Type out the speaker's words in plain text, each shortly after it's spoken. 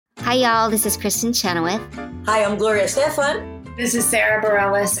Hi, y'all. This is Kristen Chenoweth. Hi, I'm Gloria Stefan. This is Sarah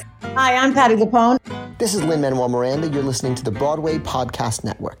Bareilles. Hi, I'm Patti LuPone. This is Lin-Manuel Miranda. You're listening to the Broadway Podcast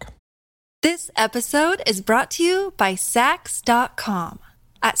Network. This episode is brought to you by Saks.com.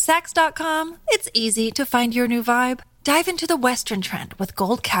 At Saks.com, it's easy to find your new vibe. Dive into the Western trend with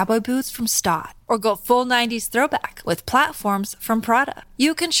gold cowboy boots from Stott, or go full 90s throwback with platforms from Prada.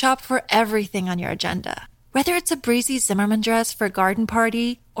 You can shop for everything on your agenda, whether it's a breezy Zimmermann dress for a garden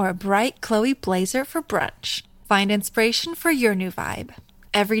party or a bright Chloe blazer for brunch. Find inspiration for your new vibe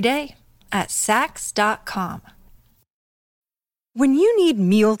every day at Saks.com. When you need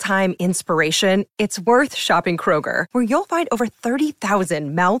mealtime inspiration, it's worth shopping Kroger, where you'll find over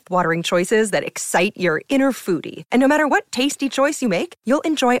 30,000 mouth-watering choices that excite your inner foodie. And no matter what tasty choice you make, you'll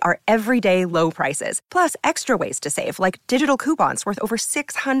enjoy our everyday low prices, plus extra ways to save, like digital coupons worth over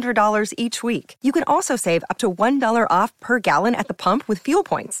 $600 each week. You can also save up to $1 off per gallon at the pump with fuel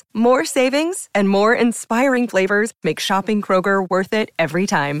points. More savings and more inspiring flavors make shopping Kroger worth it every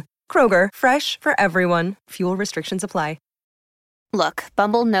time. Kroger, fresh for everyone. Fuel restrictions apply. Look,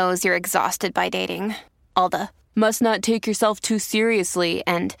 Bumble knows you're exhausted by dating. All the, must not take yourself too seriously,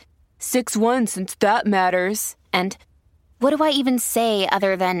 and 6'1" since that matters, and what do I even say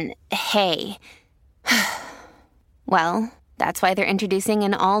other than, hey? Well, that's why they're introducing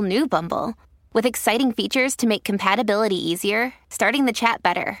an all-new Bumble, with exciting features to make compatibility easier, starting the chat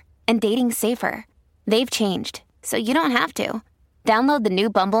better, and dating safer. They've changed, so you don't have to. Download the new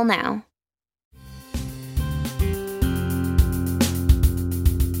Bumble now.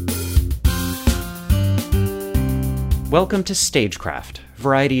 Welcome to Stagecraft,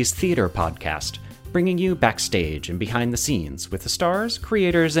 Variety's theater podcast, bringing you backstage and behind the scenes with the stars,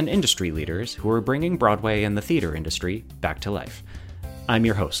 creators, and industry leaders who are bringing Broadway and the theater industry back to life. I'm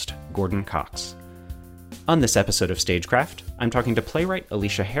your host, Gordon Cox. On this episode of Stagecraft, I'm talking to playwright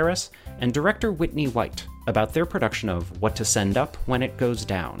Alicia Harris and director Whitney White about their production of What to Send Up When It Goes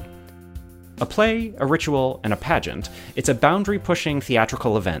Down. A play, a ritual, and a pageant, it's a boundary-pushing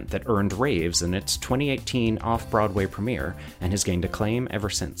theatrical event that earned raves in its 2018 off-Broadway premiere and has gained acclaim ever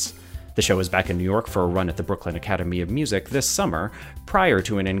since. The show is back in New York for a run at the Brooklyn Academy of Music this summer, prior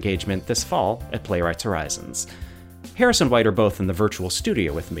to an engagement this fall at Playwrights Horizons. Harris and White are both in the virtual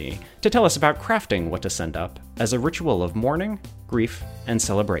studio with me to tell us about crafting What to Send Up as a ritual of mourning, grief, and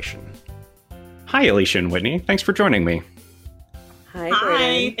celebration. Hi, Alicia and Whitney. Thanks for joining me.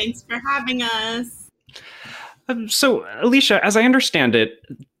 Hi, thanks for having us. So, Alicia, as I understand it,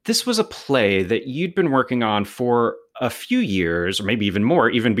 this was a play that you'd been working on for a few years, or maybe even more,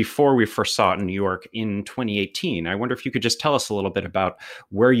 even before we first saw it in New York in 2018. I wonder if you could just tell us a little bit about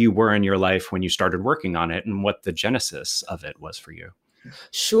where you were in your life when you started working on it and what the genesis of it was for you.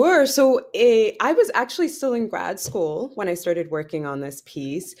 Sure. So I was actually still in grad school when I started working on this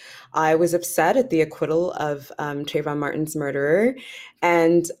piece. I was upset at the acquittal of Trayvon Martin's murderer,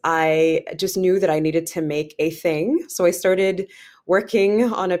 and I just knew that I needed to make a thing. So I started working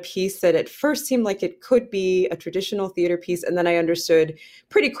on a piece that at first seemed like it could be a traditional theater piece. And then I understood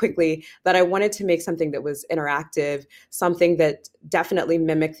pretty quickly that I wanted to make something that was interactive, something that definitely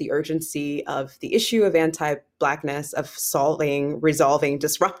mimicked the urgency of the issue of anti-Blackness, of resolving,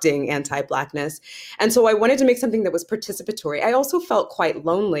 disrupting anti-Blackness. And so I wanted to make something that was participatory. I also felt quite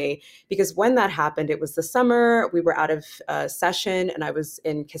lonely because when that happened, it was the summer, we were out of session, and I was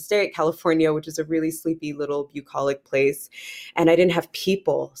in Castaic, California, which is a really sleepy little bucolic place. And I didn't have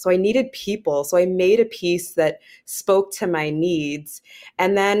people. So I needed people. So I made a piece that spoke to my needs.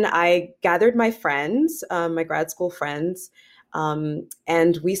 And then I gathered my friends, my grad school friends,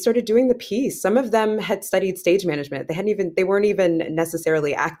 and we started doing the piece. Some of them had studied stage management. They weren't even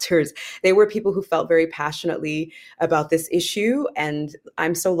necessarily actors. They were people who felt very passionately about this issue. And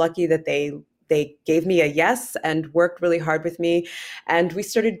I'm so lucky that they gave me a yes and worked really hard with me. And we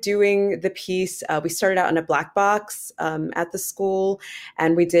started doing the piece. We started out in a black box at the school,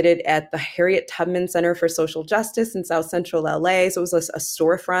 and we did it at the Harriet Tubman Center for Social Justice in South Central LA. So it was a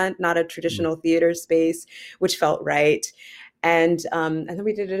storefront, not a traditional theater space, which felt right. And then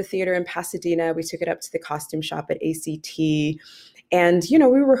we did it at a theater in Pasadena. We took it up to the costume shop at ACT. And, we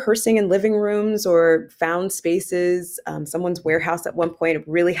were rehearsing in living rooms or found spaces, someone's warehouse at one point,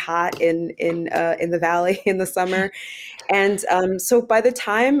 really hot in the Valley in the summer. And so by the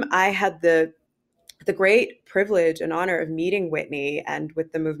time I had the great privilege and honor of meeting Whitney and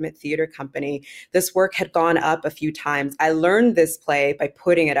with the Movement Theater Company, this work had gone up a few times. I learned this play by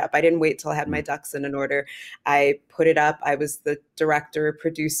putting it up. I didn't wait till I had my ducks in an order. I put it up. I was the director,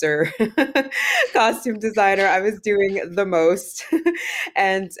 producer, costume designer. I was doing the most.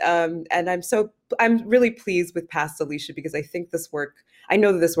 And I'm so I'm really pleased with Past Alicia, because I think I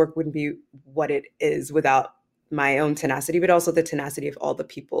know that this work wouldn't be what it is without my own tenacity, but also the tenacity of all the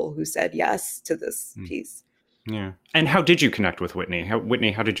people who said yes to this piece. Yeah. And how did you connect with Whitney? How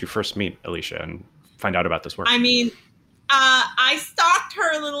did you first meet Alicia and find out about this work? I mean, I stalked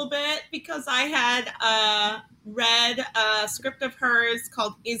her a little bit because I had read a script of hers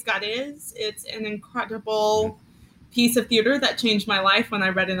called Is God Is. It's an incredible piece of theater that changed my life when I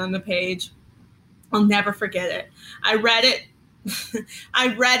read it on the page. I'll never forget it. I read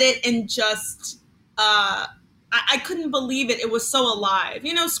it and just, I couldn't believe it. It was so alive.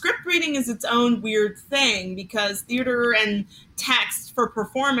 You know, script reading is its own weird thing because theater and text for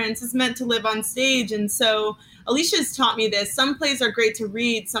performance is meant to live on stage. And so Alicia's taught me this. Some plays are great to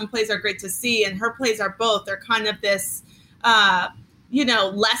read, some plays are great to see, and her plays are both. They're kind of this,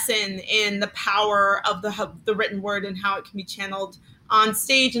 lesson in the power of the written word and how it can be channeled on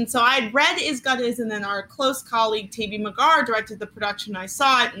stage. And so I'd read Is God Is, and then our close colleague Taby McGarr directed the production. I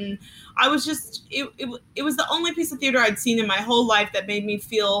saw it, and I was just, it was the only piece of theater I'd seen in my whole life that made me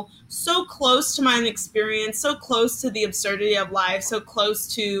feel so close to my own experience, so close to the absurdity of life, so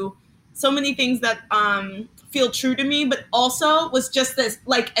close to so many things that feel true to me, but also was just this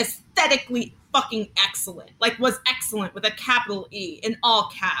like aesthetically fucking excellent, like was excellent with a capital E in all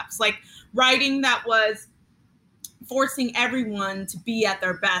caps, like writing that was forcing everyone to be at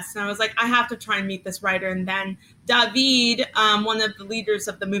their best. And I was like, I have to try and meet this writer. And then David, one of the leaders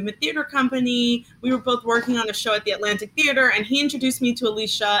of the Movement Theater Company, we were both working on a show at the Atlantic Theater, and he introduced me to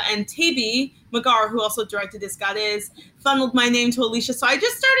Alicia, and Taby McGarr, who also directed Is God Is, funneled my name to Alicia. So I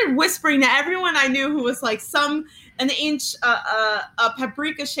just started whispering to everyone I knew who was like an inch, a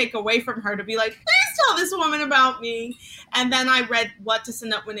paprika shake away from her to be like, please tell this woman about me. And then I read What to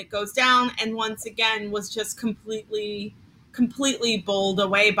Send Up When It Goes Down, and once again was just completely bowled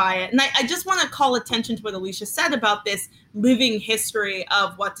away by it. And I just want to call attention to what Alicia said about this living history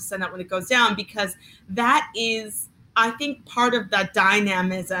of What to Send Up When It Goes Down, because that is, I think, part of the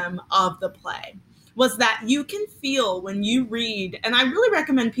dynamism of the play, was that you can feel when you read, and I really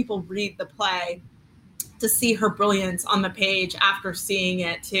recommend people read the play to see her brilliance on the page after seeing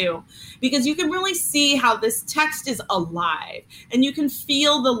it too, because you can really see how this text is alive and you can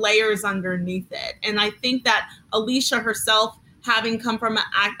feel the layers underneath it. And I think that Alicia herself, having come from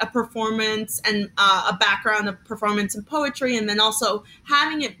a performance and a background of performance and poetry, and then also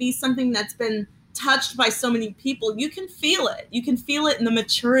having it be something that's been touched by so many people, you can feel it. You can feel it in the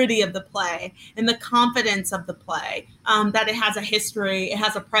maturity of the play, in the confidence of the play, that it has a history, it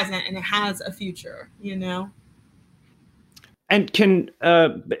has a present, and it has a future, you know? And can,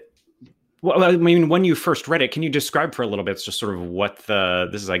 when you first read it, can you describe for a little bit just sort of what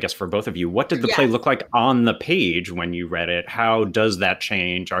this is, I guess, for both of you, what did the play look like on the page when you read it? How does that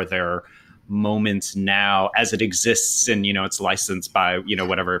change? Are there moments now as it exists and, it's licensed by,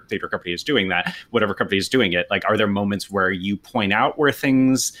 whatever theater company is doing that, whatever company is doing it, like, are there moments where you point out where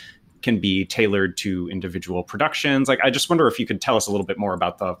things can be tailored to individual productions? Like, I just wonder if you could tell us a little bit more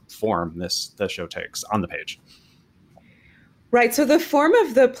about the form the show takes on the page. Right. So the form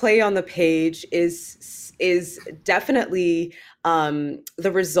of the play on the page is definitely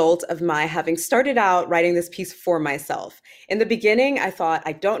the result of my having started out writing this piece for myself. In the beginning, I thought,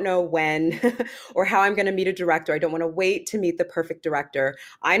 I don't know when or how I'm going to meet a director. I don't want to wait to meet the perfect director.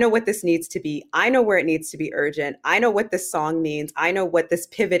 I know what this needs to be. I know where it needs to be urgent. I know what this song means. I know what this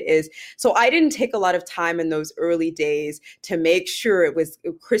pivot is. So I didn't take a lot of time in those early days to make sure it was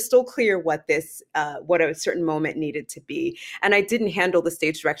crystal clear what what a certain moment needed to be. And I didn't handle the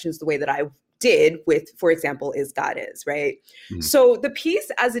stage directions the way that I did with, for example, Is God Is, right? Mm-hmm. So the piece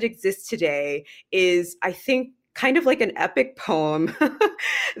as it exists today is, I think, kind of like an epic poem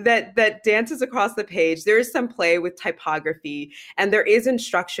that dances across the page. There is some play with typography, and there is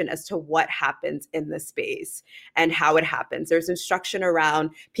instruction as to what happens in the space and how it happens. There's instruction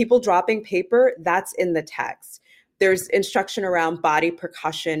around people dropping paper, that's in the text. There's instruction around body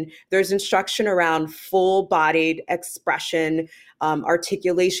percussion. There's instruction around full-bodied expression,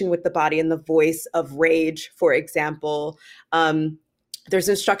 articulation with the body and the voice of rage, for example. There's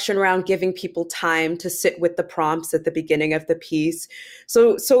instruction around giving people time to sit with the prompts at the beginning of the piece.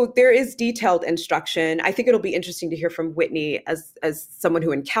 So there is detailed instruction. I think it'll be interesting to hear from Whitney as someone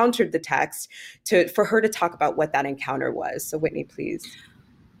who encountered the text, for her to talk about what that encounter was. So Whitney, please.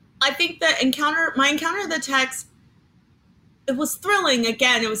 I think my encounter of the text, it was thrilling.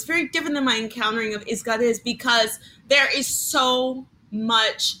 Again, it was very different than my encountering of Is God Is, because there is so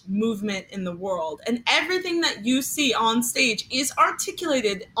much movement in the world. And everything that you see on stage is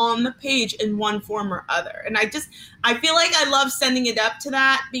articulated on the page in one form or other. And I feel like I love sending it up to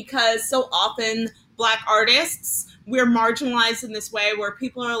that, because so often Black artists, we're marginalized in this way where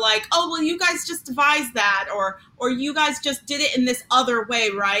people are like, oh, well, you guys just devised that, or you guys just did it in this other way,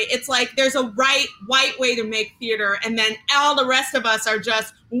 right? It's like there's a right white way to make theater, and then all the rest of us are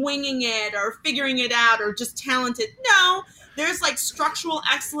just winging it or figuring it out or just talented. No, there's like structural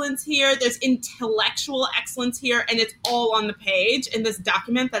excellence here. There's intellectual excellence here, and it's all on the page in this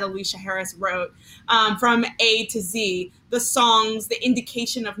document that Alicia Harris wrote, from A to Z. The songs, the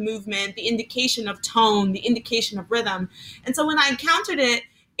indication of movement, the indication of tone, the indication of rhythm. And so when I encountered it,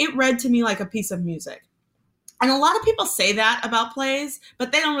 it read to me like a piece of music. And a lot of people say that about plays,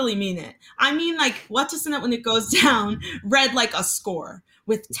 but they don't really mean it. I mean, like, What to Sonnet When It Goes Down read like a score,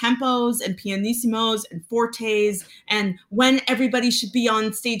 with tempos and pianissimos and fortes, and when everybody should be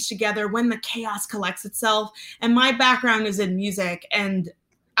on stage together, when the chaos collects itself. And my background is in music, and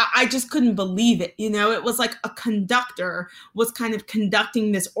I just couldn't believe it. It was like a conductor was kind of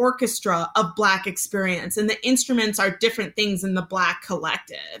conducting this orchestra of Black experience, and the instruments are different things in the Black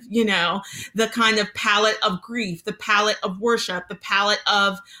collective, the kind of palette of grief, the palette of worship, the palette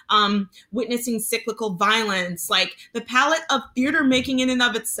of witnessing cyclical violence, like the palette of theater making in and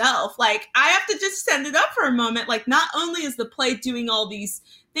of itself. Like, I have to just send it up for a moment. Like, not only is the play doing all these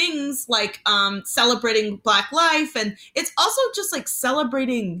things like celebrating Black life, and it's also just like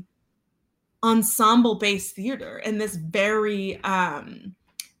celebrating ensemble-based theater in this very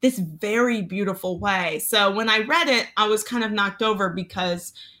beautiful way. So when I read it, I was kind of knocked over,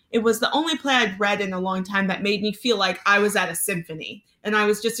 because it was the only play I'd read in a long time that made me feel like I was at a symphony and I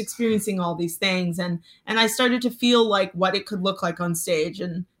was just experiencing all these things. And I started to feel like what it could look like on stage.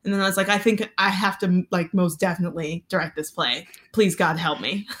 And then I was like, I think I have to like most definitely direct this play. Please, God, help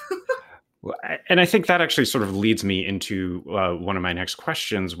me. And I think that actually sort of leads me into one of my next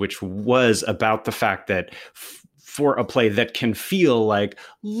questions, which was about the fact that for a play that can feel like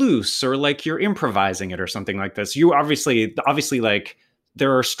loose or like you're improvising it or something like this, you obviously like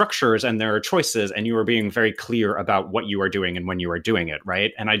there are structures and there are choices, and you are being very clear about what you are doing and when you are doing it,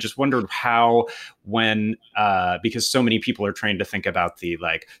 right? And I just wondered how, because so many people are trained to think about the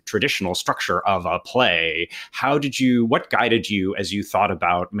like traditional structure of a play, what guided you as you thought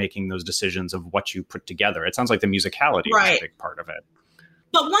about making those decisions of what you put together? It sounds like the musicality was a big part of it.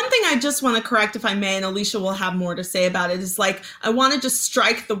 But one thing I just want to correct, if I may, and Alicia will have more to say about it, is like, I want to just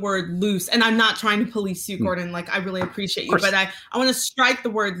strike the word loose. And I'm not trying to police you, Gordon. Like, I really appreciate you. But I want to strike the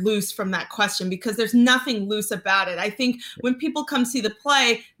word loose from that question, because there's nothing loose about it. I think when people come see the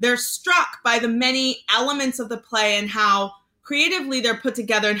play, they're struck by the many elements of the play and how creatively they're put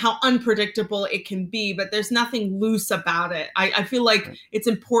together and how unpredictable it can be, but there's nothing loose about it. I feel like it's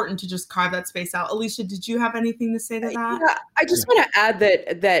important to just carve that space out. Alicia, did you have anything to say to that? Yeah, I just want to add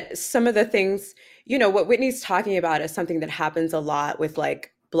that some of the things, what Whitney's talking about is something that happens a lot with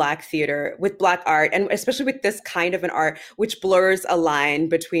like Black theater, with Black art, and especially with this kind of an art, which blurs a line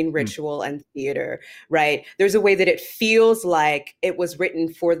between ritual and theater, right? There's a way that it feels like it was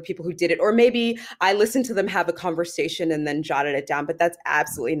written for the people who did it, or maybe I listened to them have a conversation and then jotted it down, but that's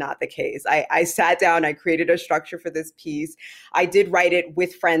absolutely not the case. I sat down, I created a structure for this piece. I did write it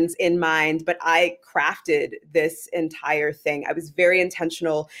with friends in mind, but I crafted this entire thing. I was very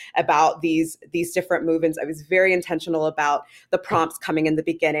intentional about these different movements. I was very intentional about the prompts coming in the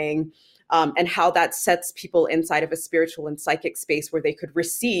beginning. And how that sets people inside of a spiritual and psychic space where they could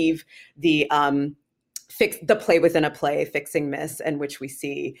receive the play within a play, Fixing Miss, in which we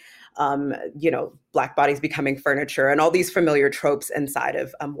see, Black bodies becoming furniture and all these familiar tropes inside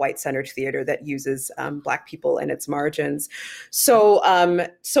of white-centered theater that uses Black people in its margins. So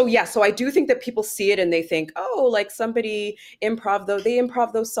I do think that people see it and they think, oh, like somebody they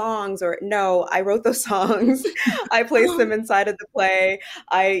improv those songs, or no, I wrote those songs. I placed them inside of the play.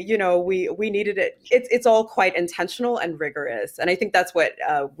 We needed it. It's all quite intentional and rigorous. And I think that's what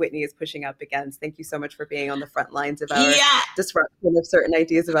Whitney is pushing up against. Thank you so much for being on the front lines of our disruption of certain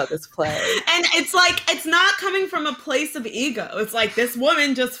ideas about this play. And it's like, it's not coming from a place of ego. It's like this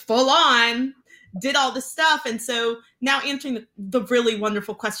woman just full on did all this stuff. And so now answering the really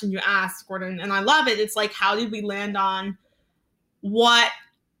wonderful question you asked, Gordon, and I love it. It's like, how did we land on what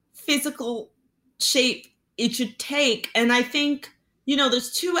physical shape it should take? And I think,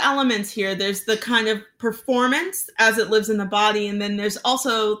 there's two elements here. There's the kind of performance as it lives in the body, and then there's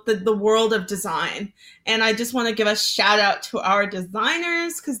also the world of design. And I just want to give a shout out to our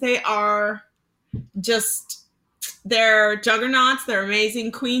designers, because they are they're juggernauts. They're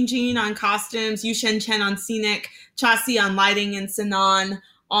amazing. Queen Jean on costumes, Yu Shen Chen on scenic, Chasi on lighting and Sinan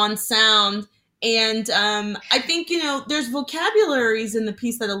on sound. And I think, there's vocabularies in the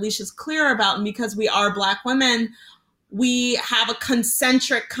piece that Alicia's clear about. And because we are Black women, we have a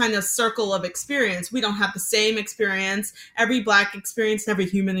concentric kind of circle of experience. We don't have the same experience. Every Black experience, every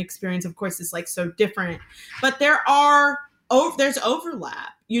human experience, of course, is like so different. But there's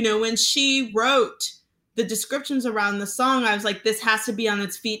overlap. When she wrote the descriptions around the song, I was like, this has to be on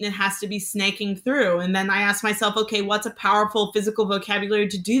its feet and it has to be snaking through. And then I asked myself, okay, what's a powerful physical vocabulary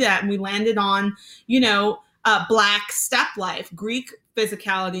to do that? And we landed on, Black steppe life, Greek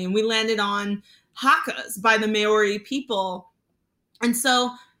physicality, and we landed on hakas by the Maori people. And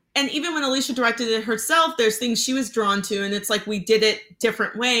even when Alicia directed it herself, there's things she was drawn to, and it's like we did it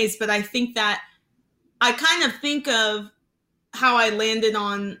different ways. But I think that I kind of think of how I landed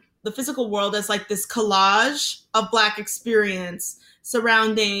on the physical world as like this collage of Black experience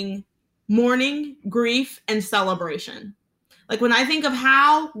surrounding mourning, grief, and celebration. Like when I think of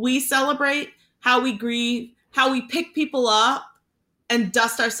how we celebrate, how we grieve, how we pick people up and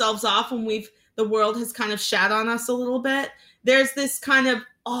dust ourselves off when the world has kind of shat on us a little bit, there's this kind of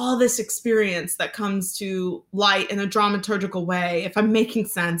all this experience that comes to light in a dramaturgical way. If I'm making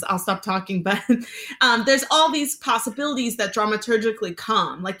sense, I'll stop talking. But there's all these possibilities that dramaturgically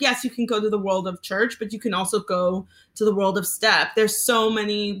come. Like, yes, you can go to the world of church, but you can also go to the world of steppe. There's so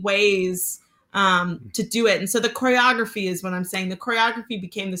many ways to do it. And so the choreography is what I'm saying. The choreography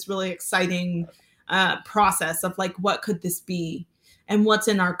became this really exciting process of like, what could this be? And what's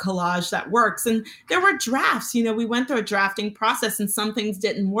in our collage that works. And there were drafts, we went through a drafting process and some things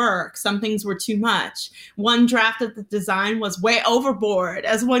didn't work. Some things were too much. One draft of the design was way overboard,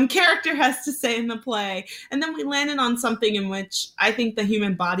 as one character has to say in the play. And then we landed on something in which I think the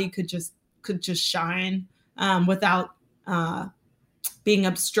human body could just shine without being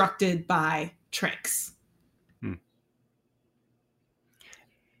obstructed by tricks.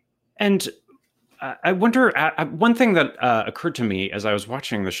 And I wonder, one thing that occurred to me as I was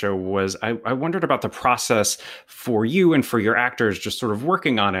watching the show was I wondered about the process for you and for your actors just sort of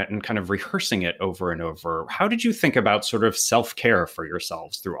working on it and kind of rehearsing it over and over. How did you think about sort of self-care for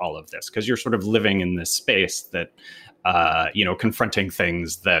yourselves through all of this? Because you're sort of living in this space that, confronting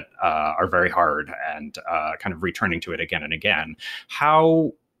things that are very hard and kind of returning to it again and again.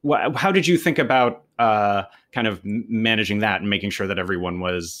 How did you think about kind of managing that and making sure that everyone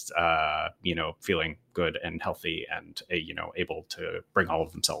was, feeling good and healthy and, able to bring all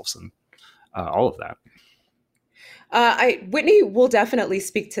of themselves and all of that? Whitney will definitely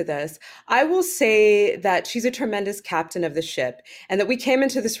speak to this. I will say that she's a tremendous captain of the ship, and that we came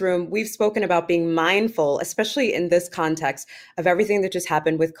into this room, we've spoken about being mindful, especially in this context of everything that just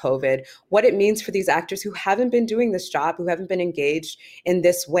happened with COVID, what it means for these actors who haven't been doing this job, who haven't been engaged in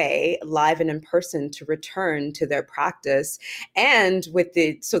this way, live and in person, to return to their practice. And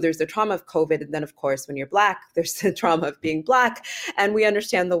so there's the trauma of COVID. And then of course, when you're Black, there's the trauma of being Black. And we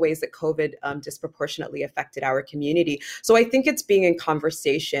understand the ways that COVID disproportionately affected our community. So I think it's being in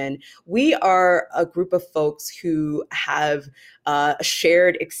conversation. We are a group of folks who have a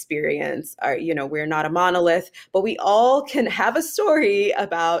shared experience. We're not a monolith, but we all can have a story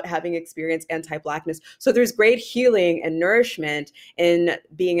about having experienced anti-Blackness. So there's great healing and nourishment in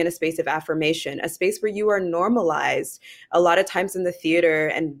being in a space of affirmation, a space where you are normalized. A lot of times in the theater,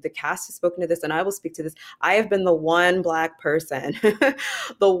 and the cast has spoken to this, and I will speak to this, I have been the one Black person,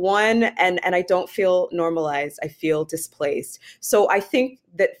 and I don't feel normalized. I feel displaced. So I think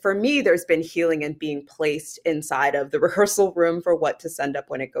that for me, there's been healing in being placed inside of the rehearsal room for what to send up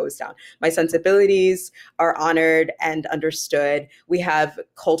when it goes down. My sensibilities are honored and understood. We have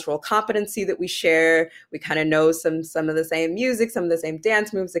cultural competency that we share. We kind of know some of the same music, some of the same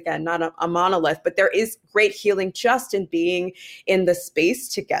dance moves. Again, not a monolith, but there is great healing just in being in the space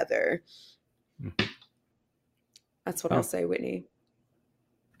together. That's what I'll say, Whitney.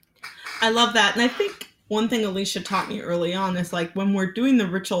 I love that. And I think one thing Alicia taught me early on is like when we're doing the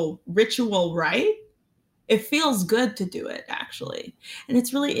ritual right, it feels good to do it, actually. And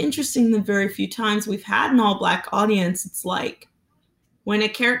it's really interesting, the very few times we've had an all-Black audience, it's like when a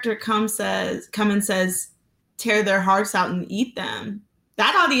character come and says, tear their hearts out and eat them,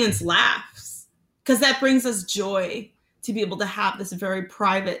 that audience laughs because that brings us joy to be able to have this very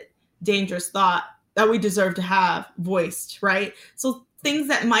private, dangerous thought that we deserve to have voiced, right? So things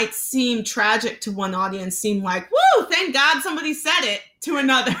that might seem tragic to one audience seem like, woo, thank God somebody said it to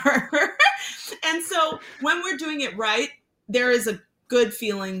another. And so when we're doing it right, there is a good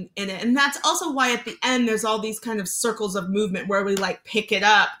feeling in it. And that's also why at the end, there's all these kind of circles of movement where we like pick it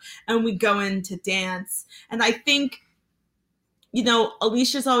up and we go into dance. And I think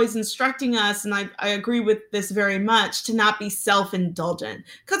Alicia's always instructing us, and I agree with this very much, to not be self-indulgent.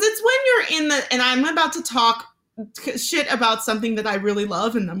 Because it's when you're and I'm about to talk shit about something that I really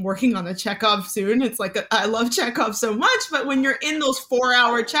love, and I'm working on a Chekhov soon. It's like, I love Chekhov so much, but when you're in those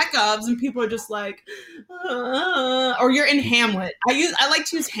 4-hour Chekhovs and people are just like, or you're in Hamlet. I like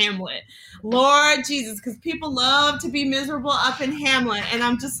to use Hamlet. Lord Jesus, because people love to be miserable up in Hamlet. And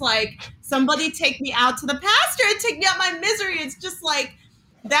I'm just like, somebody take me out to the pasture and take me out my misery. It's just like,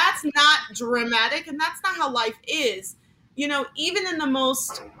 that's not dramatic, and that's not how life is. Even in the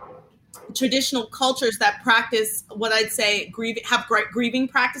most traditional cultures that practice what I'd say have great grieving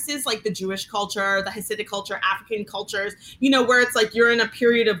practices, like the Jewish culture, the Hasidic culture, African cultures, where it's like you're in a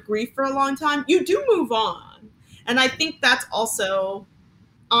period of grief for a long time, you do move on. And I think that's also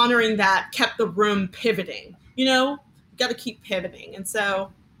honoring that kept the room pivoting. You got to keep pivoting. And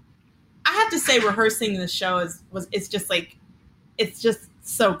so I have to say, rehearsing this show it's just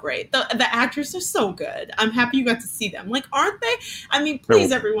so great. The actors are so good. I'm happy you got to see them. Like, aren't they? I mean,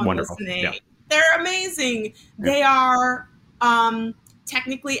 please, everyone wonderful. Listening. Yeah. They're amazing. Yeah. They are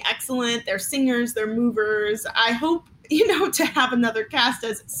technically excellent. They're singers. They're movers. I hope, to have another cast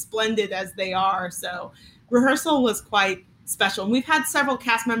as splendid as they are. So rehearsal was quite special. And we've had several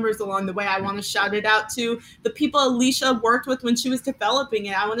cast members along the way. I want to shout it out to the people Alicia worked with when she was developing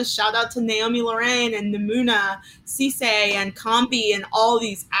it. I want to shout out to Naomi Lorraine and Namuna, Cisse and Combi and all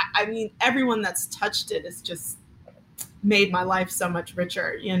these. I mean, everyone that's touched it has just made my life so much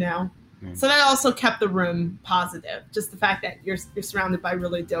richer, So that also kept the room positive. Just the fact that you're surrounded by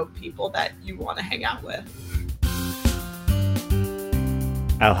really dope people that you want to hang out with.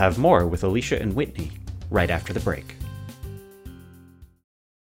 I'll have more with Alicia and Whitney right after the break.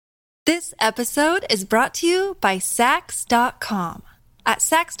 This episode is brought to you by Sax.com. At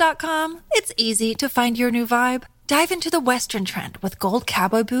Sax.com, it's easy to find your new vibe. Dive into the Western trend with gold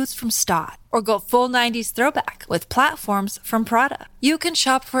cowboy boots from Stott, or go full 90s throwback with platforms from Prada. You can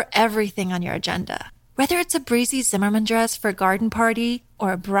shop for everything on your agenda, whether it's a breezy Zimmermann dress for a garden party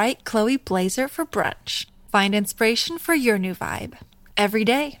or a bright Chloe blazer for brunch. Find inspiration for your new vibe every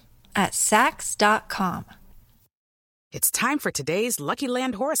day at Sax.com. It's time for today's Lucky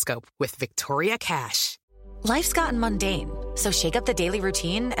Land horoscope with Victoria Cash. Life's gotten mundane, so shake up the daily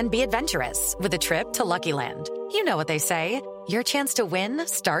routine and be adventurous with a trip to Lucky Land. You know what they say, your chance to win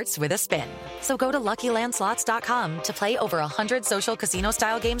starts with a spin. So go to LuckyLandSlots.com to play over 100 social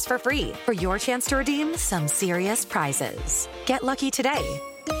casino-style games for free for your chance to redeem some serious prizes. Get lucky today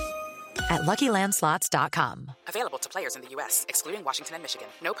at LuckyLandSlots.com. Available to players in the U.S., excluding Washington and Michigan.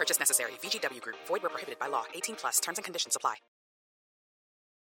 No purchase necessary. VGW Group. Void where prohibited by law. 18 plus. Terms and conditions apply.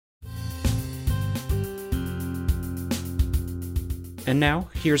 And now,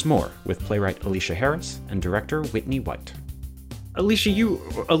 here's more with playwright Alicia Harris and director Whitney White. Alicia, you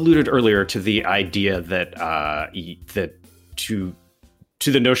alluded earlier to the idea that to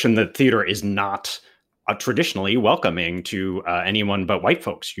the notion that theater is not traditionally welcoming to anyone but white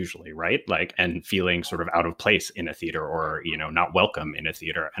folks, usually, right? Like, and feeling sort of out of place in a theater, or not welcome in a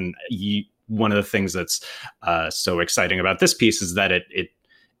theater. And one of the things that's so exciting about this piece is that it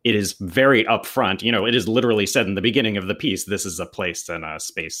is very upfront. It is literally said in the beginning of the piece, this is a place and a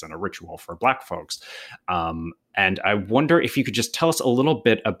space and a ritual for Black folks. And I wonder if you could just tell us a little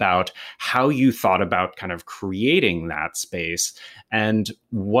bit about how you thought about kind of creating that space, and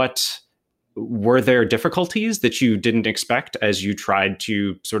were there difficulties that you didn't expect as you tried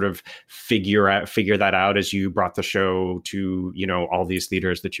to sort of figure that out as you brought the show to, all these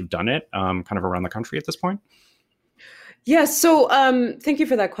theaters that you've done it kind of around the country at this point? Yeah, so thank you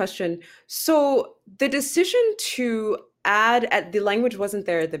for that question. So the decision to add, the language wasn't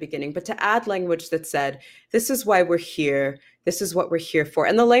there at the beginning, but to add language that said, this is why we're here, this is what we're here for.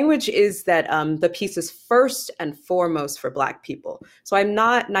 And the language is that the piece is first and foremost for Black people. So I'm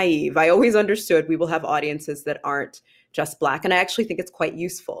not naive. I always understood we will have audiences that aren't just Black. And I actually think it's quite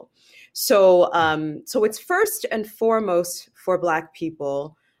useful. So it's first and foremost for Black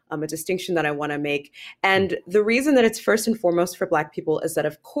people, a distinction that I want to make. And the reason that it's first and foremost for Black people is that,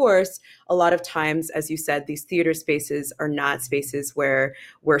 of course, a lot of times, as you said, these theater spaces are not spaces where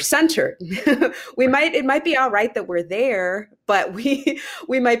we're centered. It might be all right that we're there, but we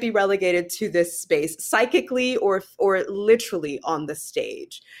might be relegated to this space psychically or literally on the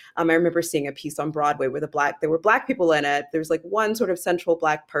stage. I remember seeing a piece on Broadway where there were Black people in it. There was like one sort of central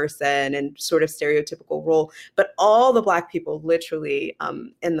Black person and sort of stereotypical role, but all the Black people literally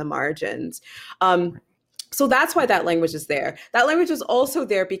in the margins. So that's why that language is there. That language is also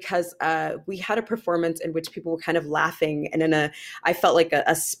there because we had a performance in which people were kind of laughing, and I felt like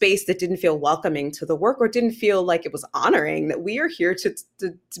a space that didn't feel welcoming to the work, or didn't feel like it was honoring that we are here to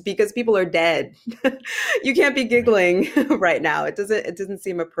because people are dead. You can't be giggling right now. It doesn't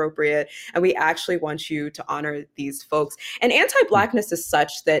seem appropriate, and we actually want you to honor these folks. And anti-Blackness is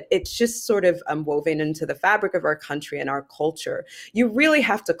such that it's just sort of woven into the fabric of our country and our culture. You really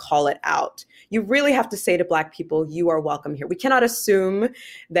have to call it out. You really have to say to Black people, you are welcome here. I cannot assume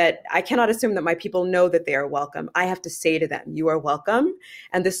that my people know that they are welcome. I have to say to them, you are welcome,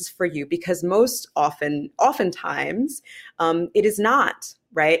 and this is for you, because oftentimes, it is not,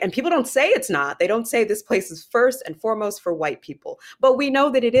 right? And people don't say it's not. They don't say this place is first and foremost for white people, but we know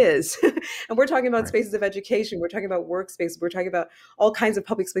that it is. And we're talking about spaces of education. We're talking about workspace. We're talking about all kinds of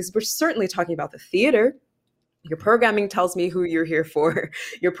public spaces. We're certainly talking about the theater. Your programming tells me who you're here for.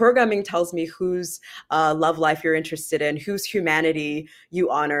 Your programming tells me whose love life you're interested in, whose humanity you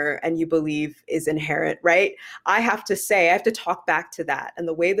honor and you believe is inherent, right? I have to talk back to that. And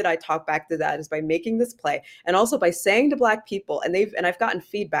the way that I talk back to that is by making this play, and also by saying to Black people, and I've gotten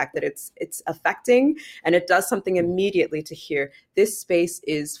feedback that it's affecting, and it does something immediately to hear, this space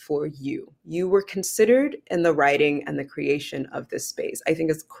is for you. You were considered in the writing and the creation of this space. I think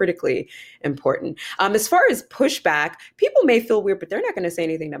is critically important. As far as pushback, people may feel weird, but they're not going to say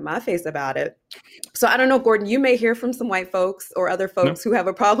anything to my face about it. So I don't know, Gordon, you may hear from some white folks or other folks who have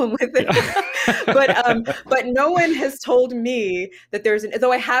a problem with it. Yeah. but no one has told me that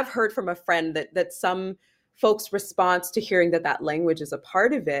though I have heard from a friend that some folks' response to hearing that language is a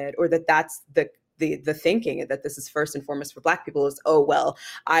part of it, or that's the thinking that this is first and foremost for Black people, is, oh, well,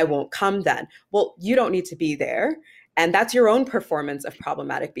 I won't come then. Well, you don't need to be there. And that's your own performance of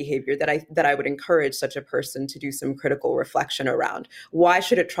problematic behavior that I would encourage such a person to do some critical reflection around. Why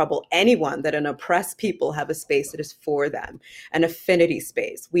should it trouble anyone that an oppressed people have a space that is for them, an affinity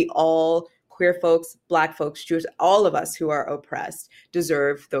space? We all, queer folks, Black folks, Jews, all of us who are oppressed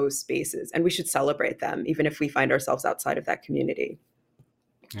deserve those spaces, and we should celebrate them, even if we find ourselves outside of that community.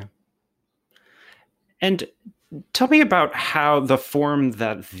 Yeah. And tell me about how the form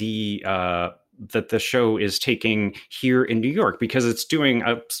that the show is taking here in New York, because it's doing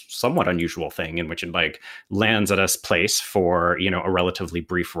a somewhat unusual thing in which it lands at a place for, a relatively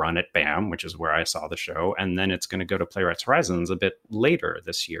brief run at BAM, which is where I saw the show. And then it's going to go to Playwrights Horizons a bit later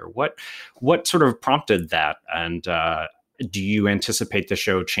this year. What sort of prompted that? And do you anticipate the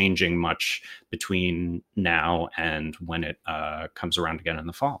show changing much between now and when it comes around again in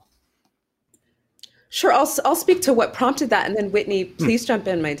the fall? Sure, I'll speak to what prompted that, and then Whitney, please jump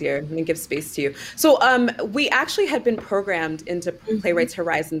in, my dear, and give space to you. So we actually had been programmed into Playwrights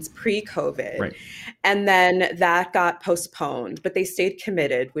Horizons pre-COVID, right. And then that got postponed, but they stayed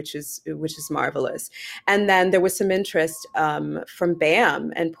committed, which is marvelous. And then there was some interest from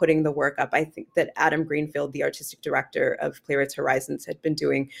BAM and putting the work up. I think that Adam Greenfield, the artistic director of Playwrights Horizons, had been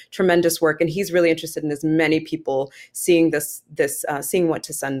doing tremendous work, and he's really interested in as many people seeing seeing what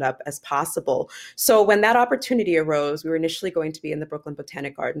to send up as possible. So when that opportunity arose, we were initially going to be in the Brooklyn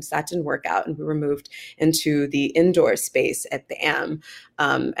Botanic Gardens. That didn't work out, and we were moved into the indoor space at BAM.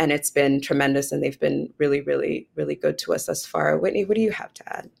 And it's been tremendous, and they've been really, really, really good to us thus far. Whitney, what do you have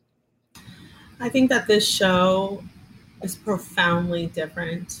to add? I think that this show is profoundly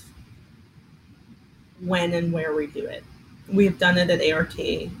different when and where we do it. We've done it at ART.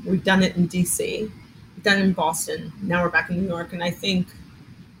 We've done it in DC. We've done it in Boston. Now we're back in New York. And I think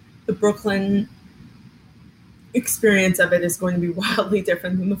the Brooklyn experience of it is going to be wildly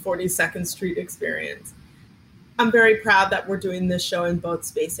different than the 42nd Street experience. I'm very proud that we're doing this show in both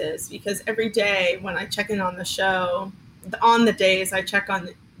spaces, because every day when I check in on the show, on the days I check on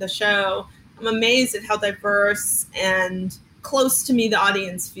the show, I'm amazed at how diverse and close to me the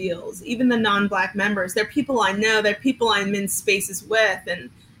audience feels. Even the non-Black members, they're people I know, they're people I'm in spaces with,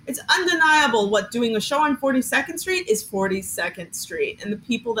 and it's undeniable what doing a show on 42nd Street is 42nd Street, and the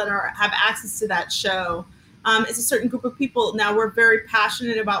people that have access to that show, it's a certain group of people. Now we're very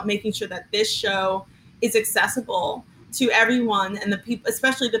passionate about making sure that this show is accessible to everyone, and the people,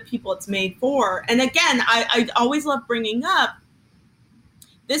 especially the people it's made for. And again, I always love bringing up,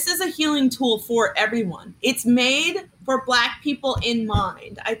 this is a healing tool for everyone. It's made for Black people in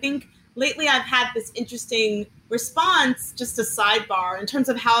mind. I think lately I've had this interesting response, just a sidebar, in terms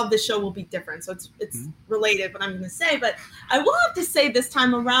of how the show will be different. So it's related, what I'm going to say. But I will have to say this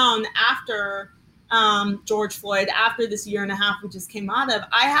time around, after George Floyd, after this year and a half we just came out of,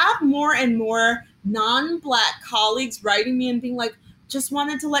 I have more and more non-Black colleagues writing me and being like, just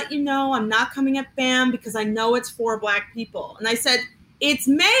wanted to let you know I'm not coming at BAM because I know it's for Black people. And I said, it's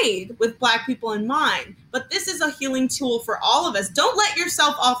made with Black people in mind. But this is a healing tool for all of us. Don't let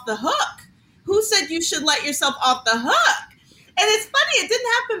yourself off the hook. Who said you should let yourself off the hook? And it's funny, it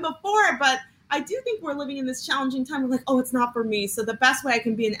didn't happen before, but I do think we're living in this challenging time. We're like, oh, it's not for me. So the best way I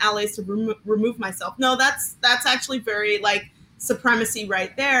can be an ally is to remove myself. No, that's actually very like supremacy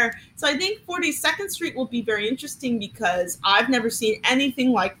right there. So I think 42nd Street will be very interesting because I've never seen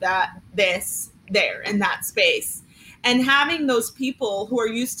anything like that, there in that space. And having those people who are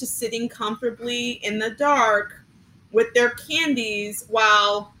used to sitting comfortably in the dark with their candies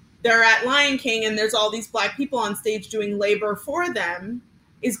while they're at Lion King and there's all these Black people on stage doing labor for them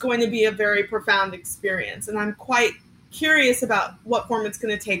is going to be a very profound experience. And I'm quite curious about what form it's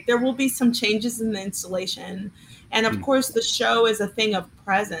going to take. There will be some changes in the installation. And of course, the show is a thing of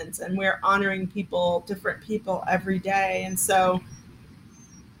presence, and we're honoring people, different people every day. And so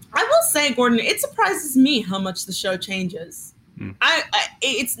I will say, Gordon, it surprises me how much the show changes.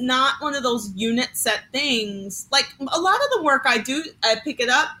 It's not one of those unit set things. Like a lot of the work I do, I pick it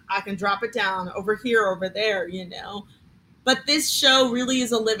up, I can drop it down over here, over there, you know. But this show really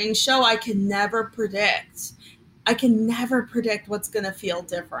is a living show. I can never predict. I can never predict what's going to feel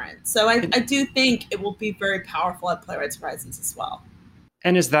different. So I do think it will be very powerful at Playwrights Horizons as well.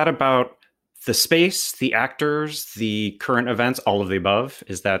 And is that about the space, the actors, the current events, all of the above?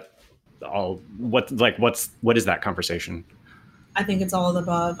 Is that all? What is that conversation? I think it's all of the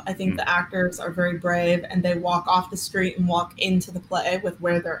above. I think the actors are very brave and they walk off the street and walk into the play with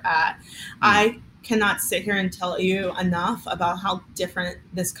where they're at. I cannot sit here and tell you enough about how different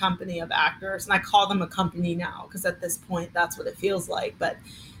this company of actors, and I call them a company now because at this point that's what it feels like. But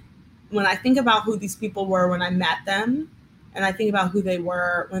when I think about who these people were when I met them, and I think about who they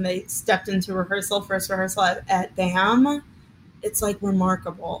were when they stepped into first rehearsal at BAM, it's like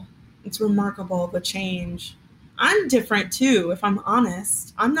remarkable. It's remarkable, the change. I'm different too, if I'm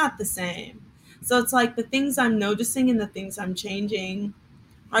honest. I'm not the same. So it's like the things I'm noticing and the things I'm changing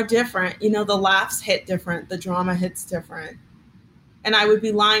are different. You know, the laughs hit different. The drama hits different. And I would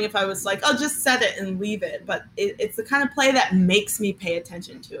be lying if I was like, oh, just set it and leave it. But it's the kind of play that makes me pay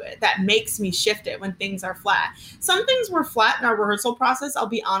attention to it, that makes me shift it when things are flat. Some things were flat in our rehearsal process, I'll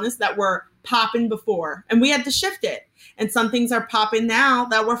be honest, that were popping before. And we had to shift it. And some things are popping now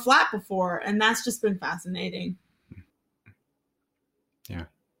that were flat before. And that's just been fascinating. Yeah.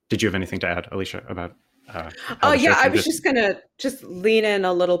 Did you have anything to add, Alicia, about I was just gonna lean in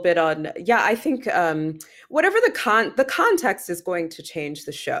a little bit on, I think whatever the context is going to change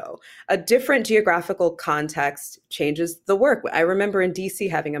the show. A different geographical context changes the work. I remember in DC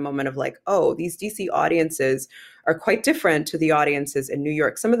having a moment of like, oh, these DC audiences are quite different to the audiences in New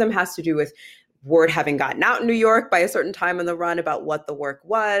York. Some of them has to do with word having gotten out in New York by a certain time in the run about what the work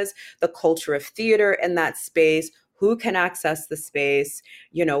was, the culture of theater in that space, who can access the space,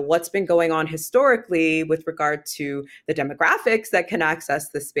 you know, what's been going on historically with regard to the demographics that can access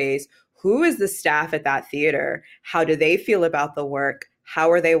the space, who is the staff at that theater, how do they feel about the work,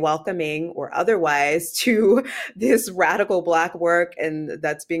 how are they welcoming or otherwise to this radical Black work and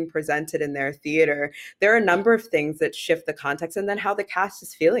that's being presented in their theater. There are a number of things that shift the context, and then how the cast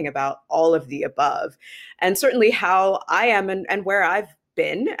is feeling about all of the above. And certainly how I am and where I've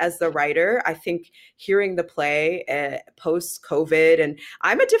been as the writer. I think hearing the play post-COVID, and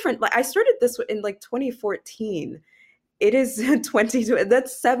I started this in like 2014. It is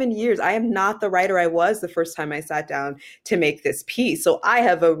that's 7 years. I am not the writer I was the first time I sat down to make this piece. So I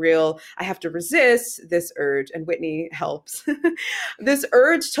have to resist this urge, and Whitney helps, this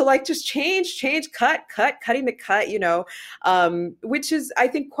urge to like just change, Cutty McCut, you know, which is, I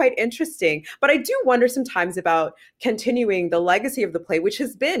think, quite interesting. But I do wonder sometimes about continuing the legacy of the play, which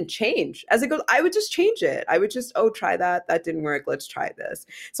has been change. As it goes, I would just change it. I would just, try that. That didn't work. Let's try this.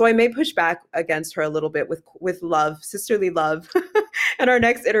 So I may push back against her a little bit with love, sisterly love in our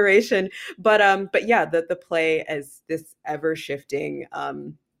next iteration. But yeah, the play is this ever shifting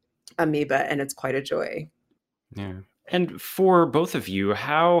amoeba, and it's quite a joy. Yeah. And for both of you,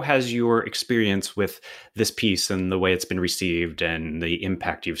 how has your experience with this piece and the way it's been received and the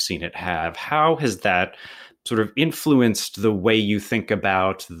impact you've seen it have, how has that sort of influenced the way you think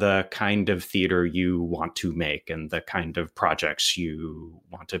about the kind of theater you want to make and the kind of projects you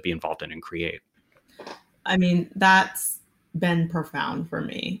want to be involved in and create? I mean, that's been profound for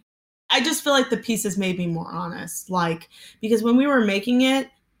me. I just feel like the piece has made me more honest. Like, because when we were making it,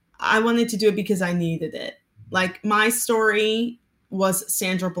 I wanted to do it because I needed it. Like, my story was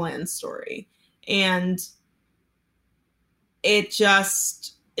Sandra Bland's story. And it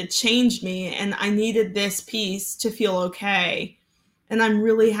changed me. And I needed this piece to feel okay. And I'm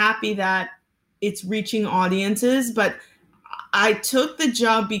really happy that it's reaching audiences. But I took the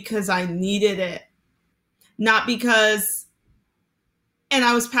job because I needed it, not because, and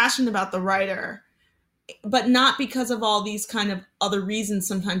I was passionate about the writer, but not because of all these kind of other reasons.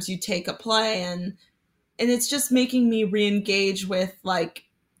 Sometimes you take a play and it's just making me re-engage with, like,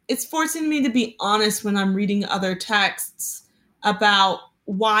 it's forcing me to be honest when I'm reading other texts about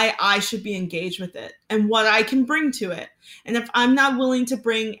why I should be engaged with it and what I can bring to it. And if I'm not willing to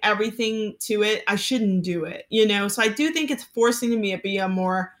bring everything to it, I shouldn't do it, you know? So I do think it's forcing me to be a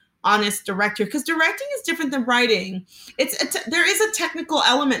more honest director, because directing is different than writing. There is a technical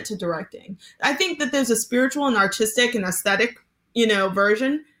element to directing. I think that there's a spiritual and artistic and aesthetic, you know,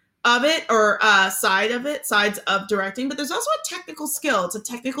 version of it, or sides of directing, but there's also a technical skill. It's a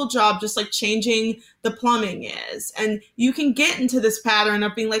technical job, just like changing the plumbing is. And you can get into this pattern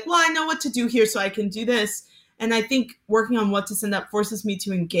of being like, well, I know what to do here, so I can do this. And I think working on What to Send Up forces me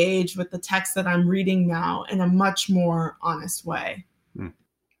to engage with the text that I'm reading now in a much more honest way.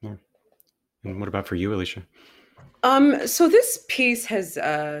 Yeah. And what about for you, Alicia? So this piece has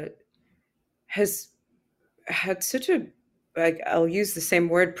had such a, like, I'll use the same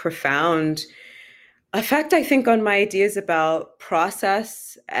word, profound effect, I think, on my ideas about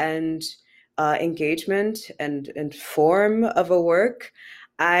process and engagement and form of a work.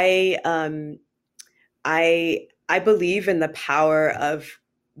 I believe in the power of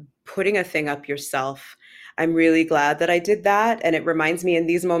putting a thing up yourself. I'm really glad that I did that. And it reminds me in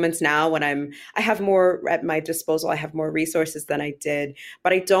these moments now when I have more at my disposal, I have more resources than I did,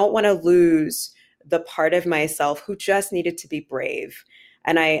 but I don't want to lose the part of myself who just needed to be brave.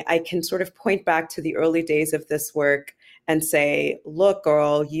 And I can sort of point back to the early days of this work and say, look,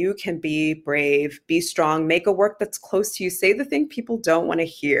 girl, you can be brave, be strong, make a work that's close to you, say the thing people don't want to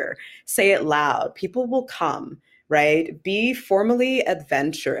hear, say it loud, people will come, right? Be formally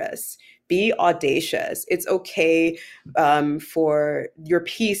adventurous, be audacious. It's okay for your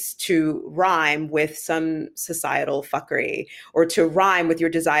piece to rhyme with some societal fuckery, or to rhyme with your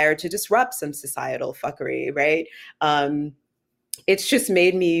desire to disrupt some societal fuckery, right? It's just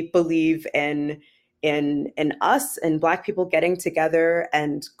made me believe in us and Black people getting together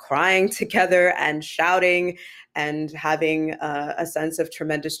and crying together and shouting and having a sense of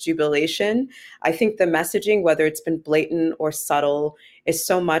tremendous jubilation. I think the messaging, whether it's been blatant or subtle, is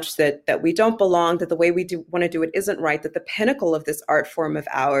so much that we don't belong, that the way we want to do it isn't right, that the pinnacle of this art form of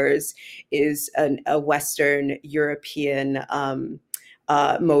ours is a Western European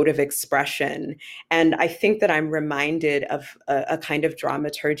mode of expression. And I think that I'm reminded of a kind of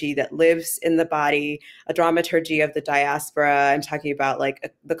dramaturgy that lives in the body, a dramaturgy of the diaspora. I'm talking about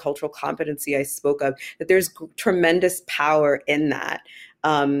like the cultural competency I spoke of, that there's tremendous power in that.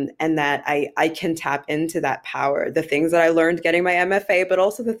 And that I can tap into that power, the things that I learned getting my MFA, but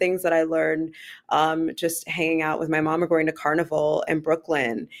also the things that I learned just hanging out with my mom or going to Carnival in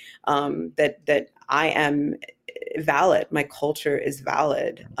Brooklyn, that I am valid. My culture is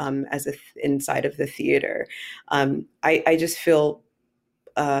valid as inside of the theater. I just feel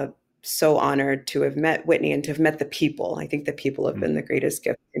so honored to have met Whitney and to have met the people. I think the people have been the greatest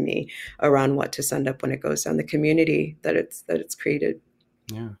gift to me around What to Send Up when it goes down, the community that it's created.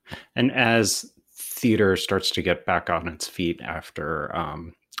 Yeah. And as theater starts to get back on its feet after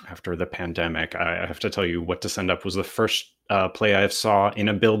the pandemic, I have to tell you, What to Send Up was the first play I saw in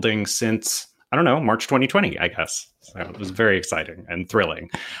a building since, I don't know, March 2020, I guess. So it was very exciting and thrilling.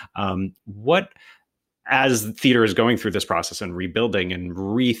 As theater is going through this process and rebuilding and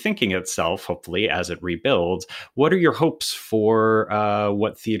rethinking itself, hopefully as it rebuilds, what are your hopes for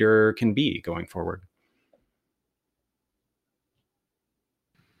what theater can be going forward?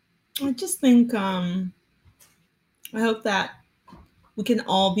 I just think I hope that we can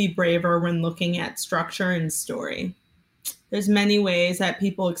all be braver when looking at structure and story. There's many ways that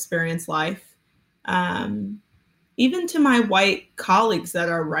people experience life. Even to my white colleagues that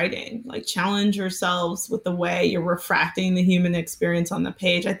are writing, like, challenge yourselves with the way you're refracting the human experience on the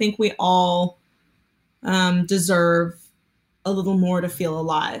page. I think we all deserve a little more to feel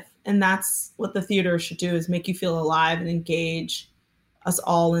alive. And that's what the theater should do, is make you feel alive and engage us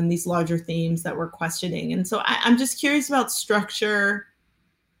all in these larger themes that we're questioning. And so I'm just curious about structure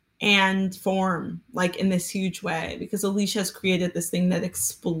and form, like, in this huge way, because Alicia has created this thing that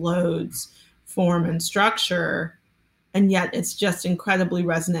explodes form and structure, and yet it's just incredibly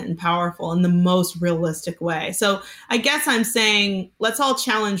resonant and powerful in the most realistic way. So I guess I'm saying, let's all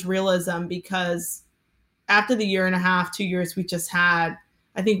challenge realism, because after the 1.5 years we just had,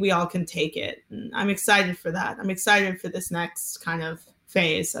 I think we all can take it. And I'm excited for that. I'm excited for this next kind of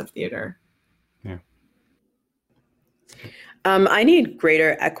phase of theater. Yeah. I need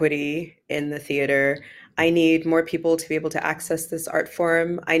greater equity in the theater. I need more people to be able to access this art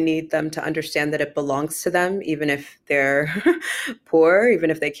form. I need them to understand that it belongs to them, even if they're poor, even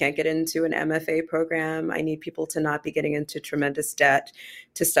if they can't get into an MFA program. I need people to not be getting into tremendous debt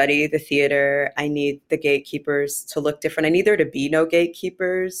to study the theater. I need the gatekeepers to look different. I need there to be no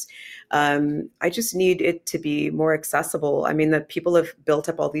gatekeepers. I just need it to be more accessible. I mean, the people have built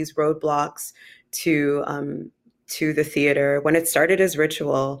up all these roadblocks to the theater when it started as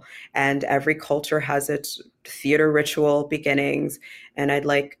ritual, and every culture has its theater ritual beginnings. And I'd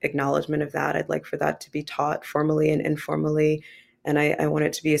like acknowledgement of that. I'd like for that to be taught formally and informally. And I want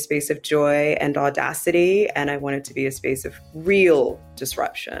it to be a space of joy and audacity. And I want it to be a space of real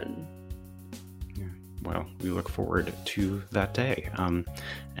disruption. Well, we look forward to that day.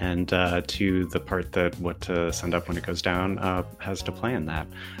 And to the part that What to Send Up When It Goes Down has to play in that.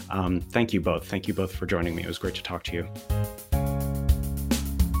 Thank you both. Thank you both for joining me. It was great to talk to you.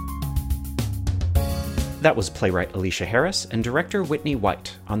 That was playwright Alicia Harris and director Whitney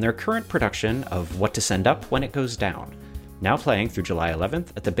White on their current production of What to Send Up When It Goes Down, now playing through July 11th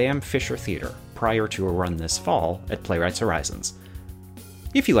at the BAM Fisher Theater, prior to a run this fall at Playwrights Horizons.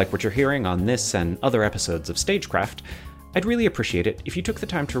 If you like what you're hearing on this and other episodes of Stagecraft, I'd really appreciate it if you took the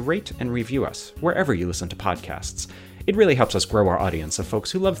time to rate and review us wherever you listen to podcasts. It really helps us grow our audience of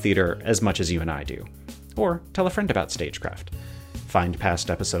folks who love theater as much as you and I do. Or tell a friend about Stagecraft. Find past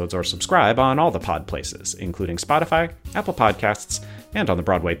episodes or subscribe on all the pod places, including Spotify, Apple Podcasts, and on the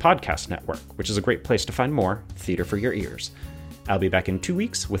Broadway Podcast Network, which is a great place to find more theater for your ears. I'll be back in 2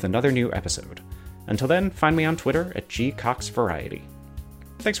 weeks with another new episode. Until then, find me on Twitter at GCoxVariety.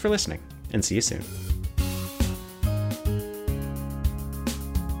 Thanks for listening, and see you soon.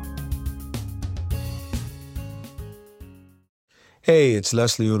 Hey, it's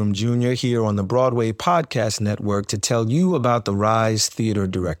Leslie Odom Jr. here on the Broadway Podcast Network to tell you about the Rise Theater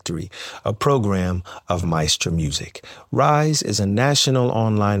Directory, a program of Maestro Music. Rise is a national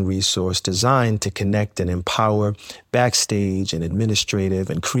online resource designed to connect and empower backstage and administrative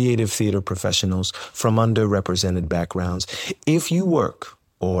and creative theater professionals from underrepresented backgrounds. If you work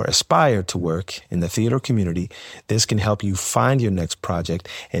or aspire to work in the theater community, this can help you find your next project.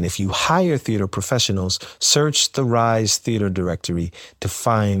 And if you hire theater professionals, search the Rise Theater Directory to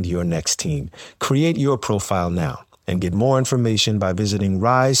find your next team. Create your profile now and get more information by visiting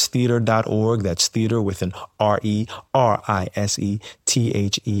risetheater.org. That's theater with an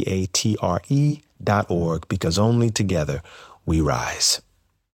RERISETHEATRE.org, because only together we rise.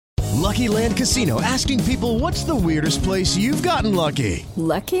 Lucky Land Casino, asking people, what's the weirdest place you've gotten lucky?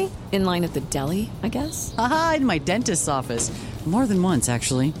 Lucky? In line at the deli, I guess? Aha, in my dentist's office. More than once,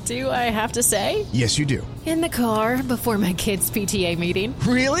 actually. Do I have to say? Yes, you do. In the car before my kids' PTA meeting.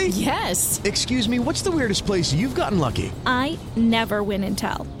 Really? Yes. Excuse me, what's the weirdest place you've gotten lucky? I never win and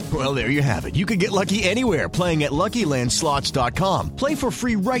tell. Well, there you have it. You can get lucky anywhere, playing at LuckyLandSlots.com. Play for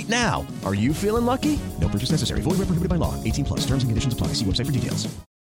free right now. Are you feeling lucky? No purchase necessary. Void where prohibited by law. 18+. Terms and conditions apply. See website for details.